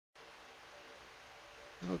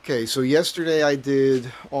Okay, so yesterday I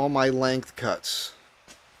did all my length cuts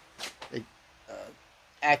uh,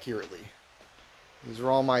 accurately. These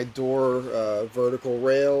are all my door vertical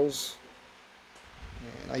rails,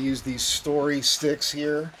 and I use these story sticks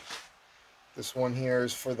here. This one here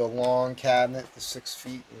is for the long cabinet, the 6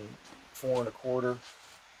 feet and 4 1/4.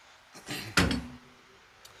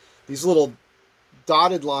 These little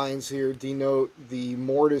dotted lines here denote the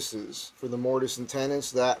mortises for the mortise and tenon.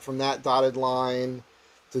 That from that dotted line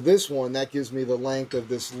to this one, that gives me the length of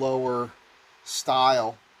this lower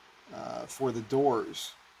style for the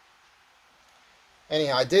doors.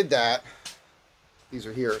 Anyhow, I did that. These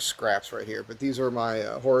are here, scraps right here, but these are my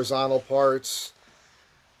horizontal parts.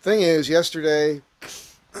 Thing is, yesterday,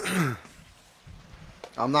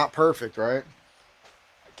 I'm not perfect, right?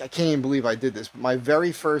 I can't even believe I did this, but my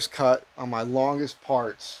very first cut on my longest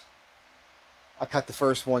parts, I cut the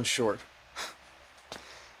first one short.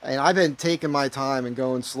 And I've been taking my time and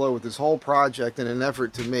going slow with this whole project in an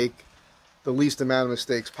effort to make the least amount of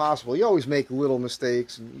mistakes possible. You always make little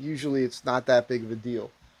mistakes, and usually it's not that big of a deal.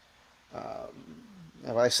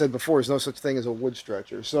 As I said before, there's no such thing as a wood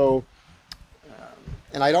stretcher. So,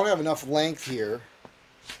 and I don't have enough length here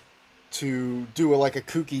to do like a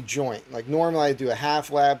kooky joint. Like normally I do a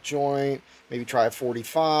half lap joint, maybe try a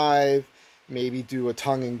 45, maybe do a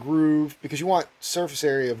tongue and groove, because you want surface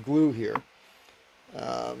area of glue here.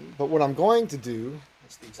 But what I'm going to do,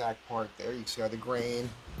 that's the exact part there, you can see how the grain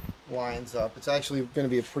lines up. It's actually going to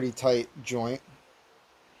be a pretty tight joint.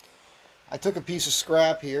 I took a piece of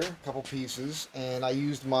scrap here, a couple pieces, and I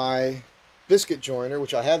used my biscuit joiner,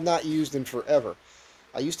 which I have not used in forever.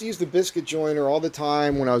 I used to use the biscuit joiner all the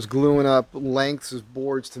time when I was gluing up lengths of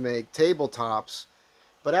boards to make tabletops.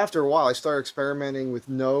 But after a while, I started experimenting with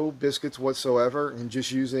no biscuits whatsoever and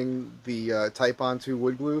just using the Titebond 2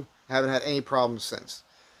 wood glue. I haven't had any problems since.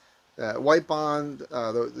 White Bond,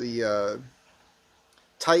 the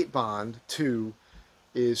Titebond 2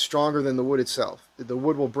 is stronger than the wood itself. The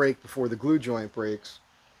wood will break before the glue joint breaks.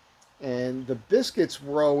 And the biscuits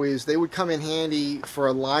were always, they would come in handy for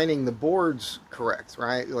aligning the boards correct,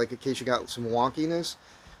 right? Like in case you got some wonkiness.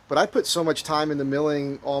 But I put so much time into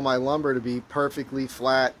milling all my lumber to be perfectly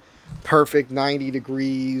flat, perfect 90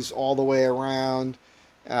 degrees all the way around.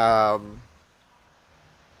 I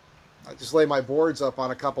just lay my boards up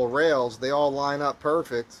on a couple rails. They all line up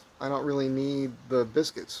perfect. I don't really need the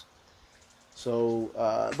biscuits. So,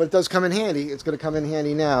 but it does come in handy. It's going to come in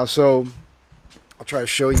handy now. So I'll try to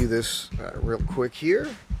show you this real quick here.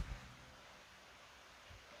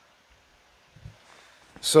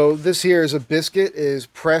 So this here is a biscuit, is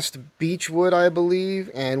pressed beechwood, I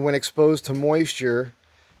believe, and when exposed to moisture,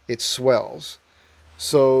 it swells.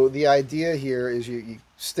 So the idea here is you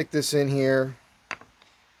stick this in here,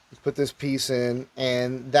 you put this piece in,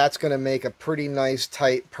 and that's going to make a pretty nice,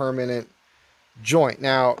 tight, permanent joint.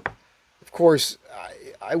 Now, of course,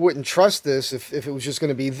 I wouldn't trust this if it was just going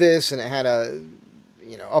to be this and it had a,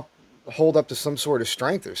 hold up to some sort of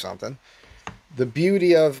strength or something. The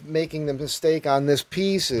beauty of making the mistake on this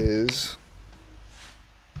piece is,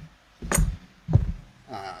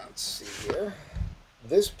 let's see here,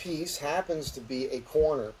 this piece happens to be a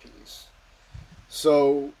corner piece.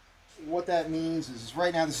 So what that means is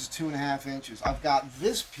right now this is 2.5 inches. I've got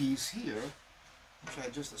this piece here, which I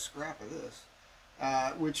had just a scrap of this,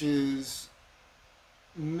 which is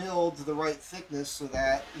milled to the right thickness so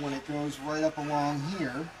that when it goes right up along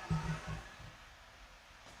here,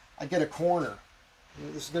 I get a corner.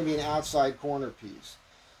 This is going to be an outside corner piece.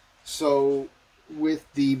 So with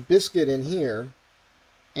the biscuit in here,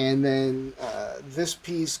 and then this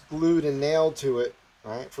piece glued and nailed to it,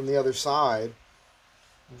 right, from the other side,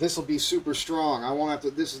 this will be super strong. I won't have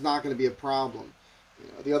to, this is not going to be a problem.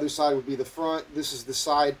 The other side would be the front. This is the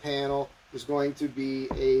side panel. There's going to be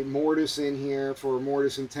a mortise in here for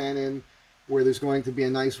mortise and tenon, where there's going to be a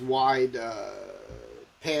nice wide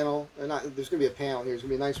panel. There's going to be a panel here. There's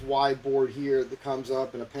going to be a nice wide board here that comes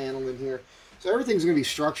up and a panel in here. So everything's going to be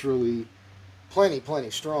structurally plenty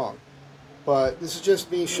strong. But this is just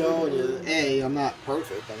me showing you, I'm not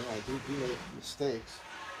perfect. I mean, I do make mistakes.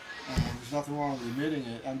 And there's nothing wrong with admitting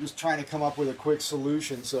it. I'm just trying to come up with a quick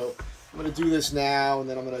solution. So I'm going to do this now, and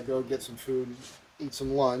then I'm going to go get some food, eat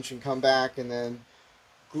some lunch, and come back and then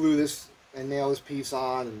glue this and nail this piece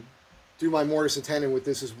on and do my mortise and tenon with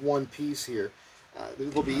this as one piece here.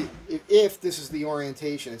 It will be, if this is the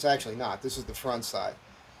orientation, it's actually not. This is the front side.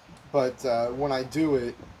 But when I do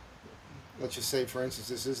it, let's just say, for instance,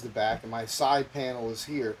 this is the back, and my side panel is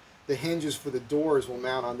here. The hinges for the doors will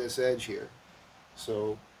mount on this edge here.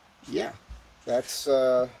 So, yeah, that's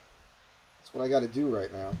what I got to do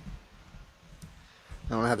right now.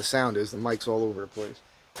 I don't know how the sound is. The mic's all over the place.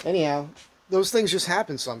 Anyhow, those things just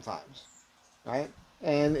happen sometimes, right?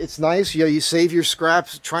 And it's nice, you know, you save your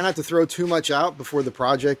scraps. Try not to throw too much out before the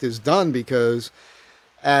project is done, because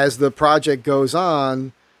as the project goes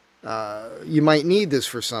on, you might need this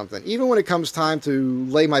for something. Even when it comes time to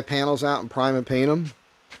lay my panels out and prime and paint them,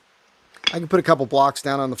 I can put a couple blocks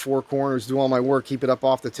down on the four corners, do all my work, keep it up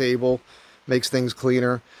off the table, makes things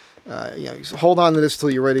cleaner. You know, hold on to this till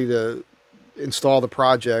you're ready to install the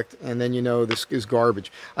project, and then you know this is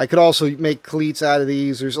garbage. I could also make cleats out of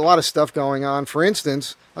these. There's a lot of stuff going on. For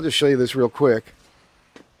instance, I'll just show you this real quick.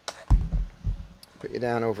 Put you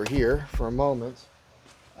down over here for a moment.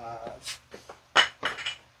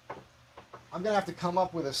 I'm going to have to come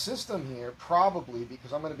up with a system here, probably,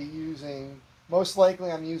 because I'm going to be using, most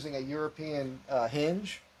likely I'm using a European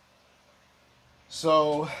hinge.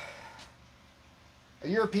 So a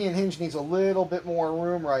European hinge needs a little bit more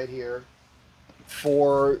room right here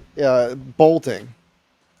for bolting.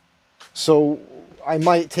 So I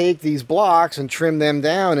might take these blocks and trim them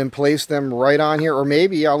down and place them right on here, or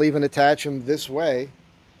maybe I'll even attach them this way,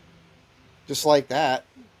 just like that.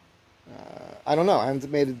 I don't know, I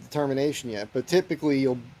haven't made a determination yet, but typically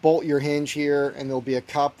you'll bolt your hinge here and there'll be a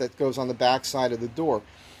cup that goes on the back side of the door.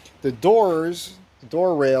 The doors, the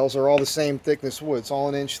door rails are all the same thickness wood. It's all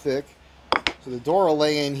 1 inch thick. So the door will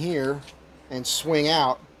lay in here and swing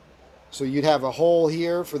out. So you'd have a hole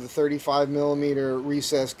here for the 35mm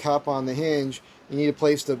recessed cup on the hinge. You need a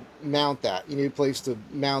place to mount that. You need a place to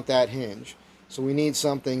mount that hinge. So we need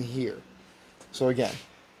something here. So again,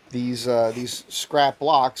 these scrap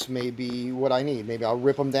blocks may be what I need. Maybe I'll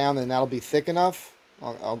rip them down and that'll be thick enough.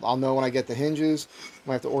 I'll know when I get the hinges. I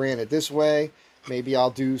might have to orient it this way. Maybe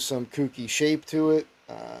I'll do some kooky shape to it.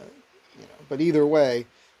 You know, but either way,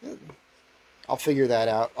 I'll figure that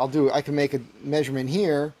out. I can make a measurement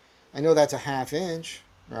here. I know that's a 1/2 inch,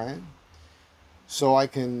 right? So I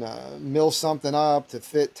can mill something up to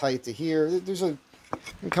fit tight to here. I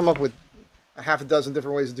can come up with a 6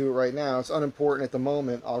 different ways to do it right now. It's unimportant at the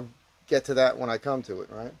moment. I'll get to that when I come to it,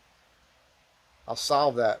 right? I'll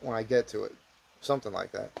solve that when I get to it. Something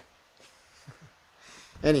like that.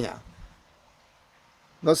 Anyhow,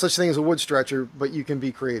 no such thing as a wood stretcher, but you can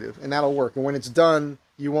be creative, and that'll work. And when it's done,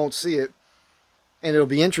 you won't see it, and it'll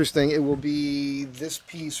be interesting. It will be this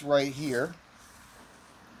piece right here.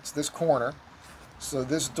 It's this corner. So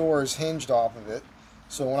this door is hinged off of it.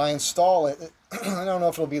 So when I install it, I don't know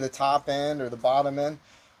if it'll be the top end or the bottom end,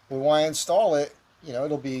 but when I install it, you know,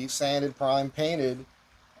 it'll be sanded, primed, painted.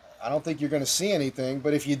 I don't think you're going to see anything,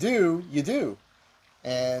 but if you do, you do.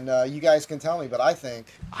 And you guys can tell me, but I think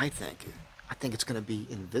it's going to be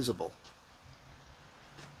invisible.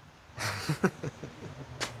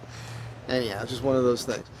 Anyhow, just one of those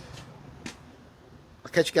things.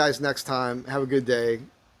 I'll catch you guys next time. Have a good day.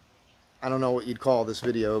 I don't know what you'd call this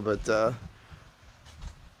video, but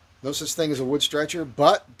no such thing as a wood stretcher,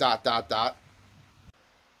 but ... Alright,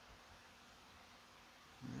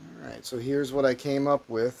 so here's what I came up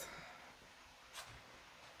with.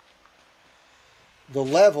 The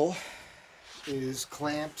level is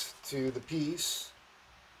clamped to the piece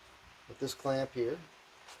with this clamp here.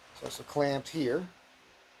 It's also clamped here.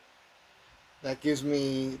 That gives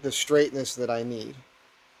me the straightness that I need.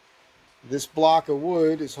 This block of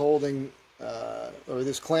wood is holding, or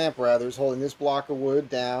this clamp rather, is holding this block of wood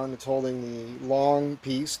down. It's holding the long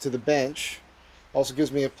piece to the bench. Also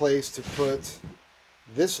gives me a place to put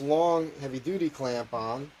this long heavy-duty clamp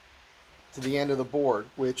on to the end of the board,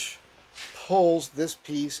 which pulls this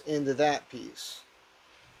piece into that piece.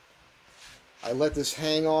 I let this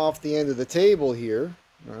hang off the end of the table here,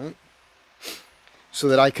 right, so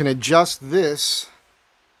that I can adjust this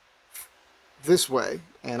way.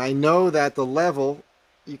 And I know that the level,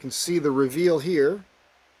 you can see the reveal here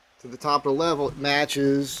to the top of the level, it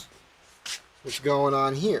matches what's going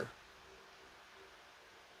on here.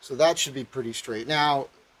 So that should be pretty straight. Now,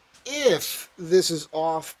 if this is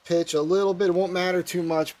off pitch a little bit, it won't matter too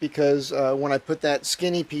much, because when I put that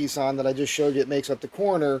skinny piece on that I just showed you, it makes up the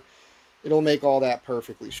corner, it'll make all that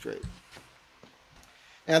perfectly straight.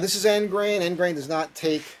 Now this is end grain. End grain does not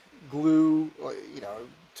take glue, you know,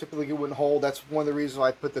 typically it wouldn't hold. That's one of the reasons why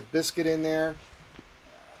I put the biscuit in there.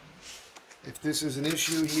 If this is an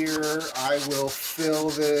issue here, I will fill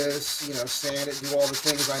this, you know, sand it, do all the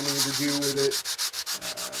things I need to do with it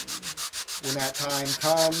when that time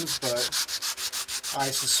comes. But I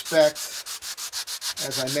suspect,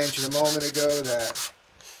 as I mentioned a moment ago, that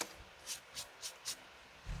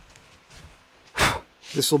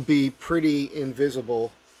this will be pretty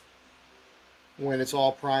invisible when it's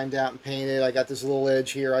all primed out and painted. I got this little edge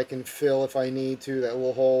here I can fill if I need to, that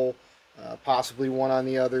little hole, possibly one on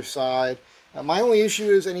the other side. My only issue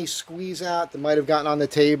is any squeeze out that might have gotten on the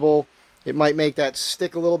table. It might make that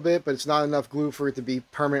stick a little bit, but it's not enough glue for it to be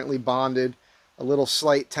permanently bonded. A little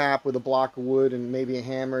slight tap with a block of wood and maybe a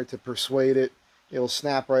hammer to persuade it. It'll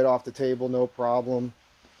snap right off the table, no problem.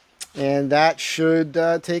 And that should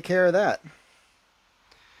take care of that.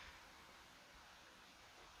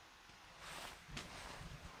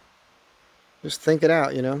 Just think it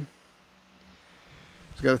out, you know.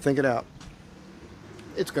 Just got to think it out.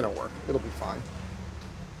 It's going to work. It'll be fine.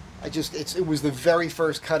 It was the very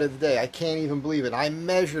first cut of the day. I can't even believe it. I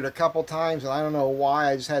measured a couple times, and I don't know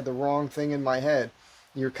why. I just had the wrong thing in my head.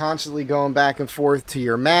 You're constantly going back and forth to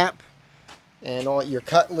your map and all your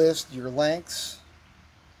cut list, your lengths.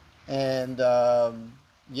 And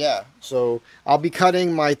yeah, so I'll be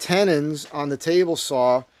cutting my tenons on the table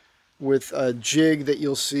saw with a jig that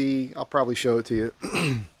you'll see. I'll probably show it to you.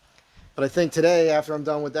 But I think today, after I'm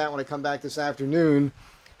done with that, when I come back this afternoon,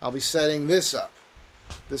 I'll be setting this up.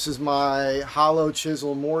 This is my hollow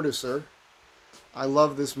chisel mortiser. I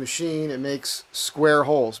love this machine. It makes square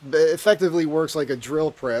holes. It effectively works like a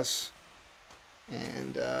drill press.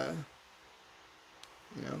 And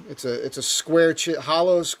you know, it's a square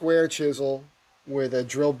hollow square chisel with a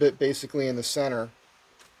drill bit basically in the center.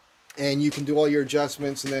 And you can do all your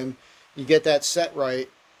adjustments, and then you get that set right.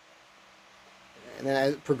 And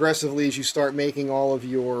then progressively, as you start making all of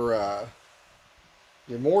your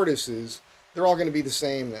mortises, they're all going to be the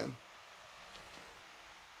same then.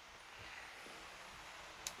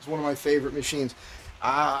 It's one of my favorite machines.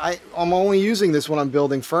 I'm only using this when I'm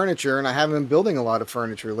building furniture, and I haven't been building a lot of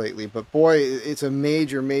furniture lately. But boy, it's a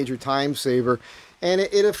major, major time saver. And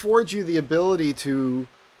it affords you the ability to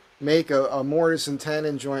make a mortise and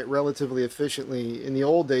tenon joint relatively efficiently. In the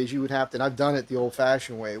old days, you would have to, and I've done it the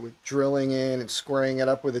old-fashioned way, with drilling in and squaring it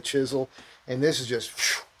up with a chisel. And this is just,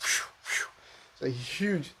 it's a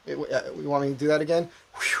huge, you want me to do that again?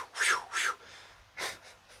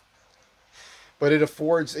 But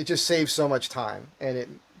it just saves so much time, and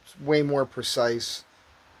it's way more precise.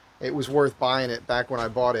 It was worth buying it back when I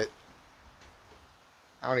bought it.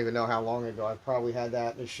 I don't even know how long ago. I probably had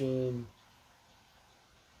that machine.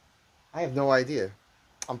 I have no idea.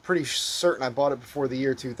 I'm pretty certain I bought it before the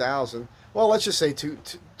year 2000. Well, let's just say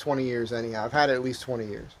 20 years anyhow. I've had it at least 20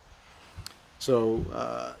 years. So,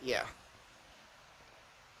 yeah.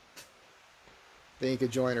 The Inca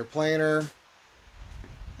joiner planer.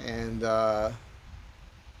 And,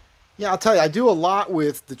 yeah, I'll tell you, I do a lot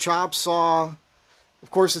with the chop saw.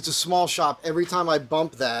 Of course, it's a small shop. Every time I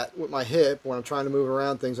bump that with my hip, when I'm trying to move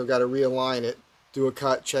around things, I've got to realign it, do a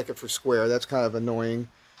cut, check it for square. That's kind of annoying.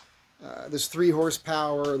 This 3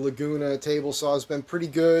 horsepower Laguna table saw has been pretty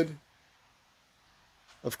good.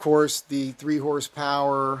 Of course, the 3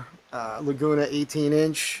 horsepower Laguna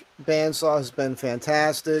 18-inch bandsaw has been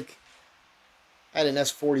fantastic. I had an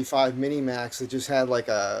S45 Minimax that just had like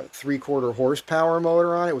a 3/4 horsepower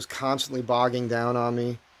motor on it. It was constantly bogging down on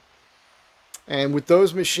me. And with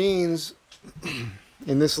those machines,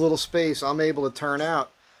 in this little space, I'm able to turn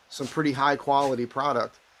out some pretty high quality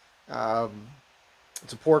product.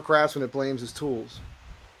 It's a poor craftsman that blames his tools.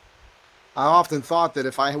 I often thought that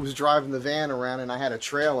if I was driving the van around and I had a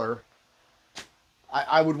trailer,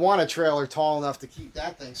 I would want a trailer tall enough to keep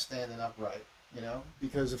that thing standing upright, you know?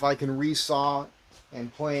 Because if I can resaw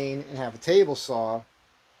and plane and have a table saw,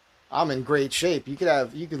 I'm in great shape. You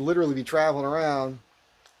could literally be traveling around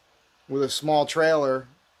with a small trailer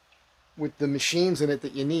with the machines in it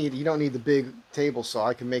that you need. You don't need the big table saw.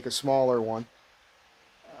 I can make a smaller one.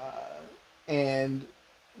 And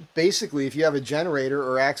basically, if you have a generator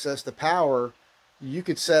or access to power, you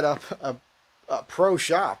could set up a pro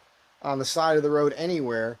shop on the side of the road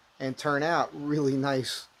anywhere and turn out really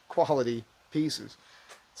nice quality pieces.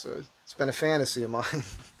 So it's been a fantasy of mine.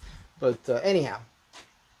 But anyhow,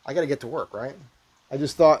 I got to get to work, right? I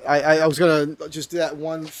just thought I was going to just do that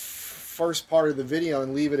one first part of the video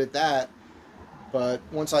and leave it at that. But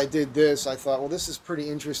once I did this, I thought, well, this is pretty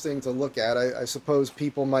interesting to look at. I suppose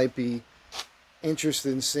people might be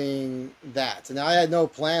interested in seeing that. Now, I had no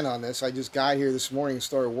plan on this. I just got here this morning and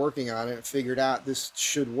started working on it and figured out this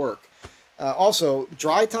should work. Also,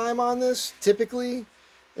 dry time on this, typically,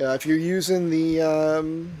 if you're using the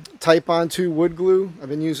Titebond 2 wood glue, I've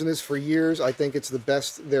been using this for years. I think it's the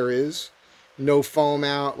best there is. No foam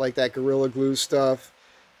out like that Gorilla Glue stuff.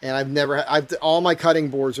 And all my cutting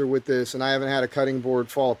boards are with this, and I haven't had a cutting board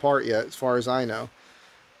fall apart yet, as far as I know.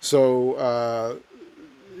 So,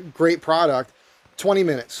 great product. 20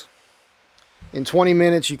 minutes. In 20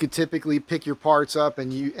 minutes, you could typically pick your parts up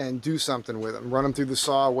and do something with them. Run them through the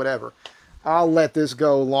saw, whatever. I'll let this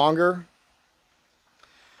go longer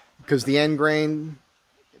because the end grain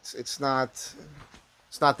It's not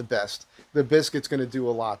the best. The biscuit's going to do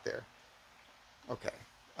a lot there. Okay,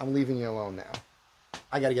 I'm leaving you alone now.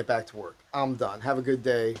 I got to get back to work. I'm done. Have a good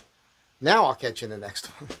day. Now I'll catch you in the next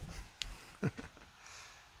one.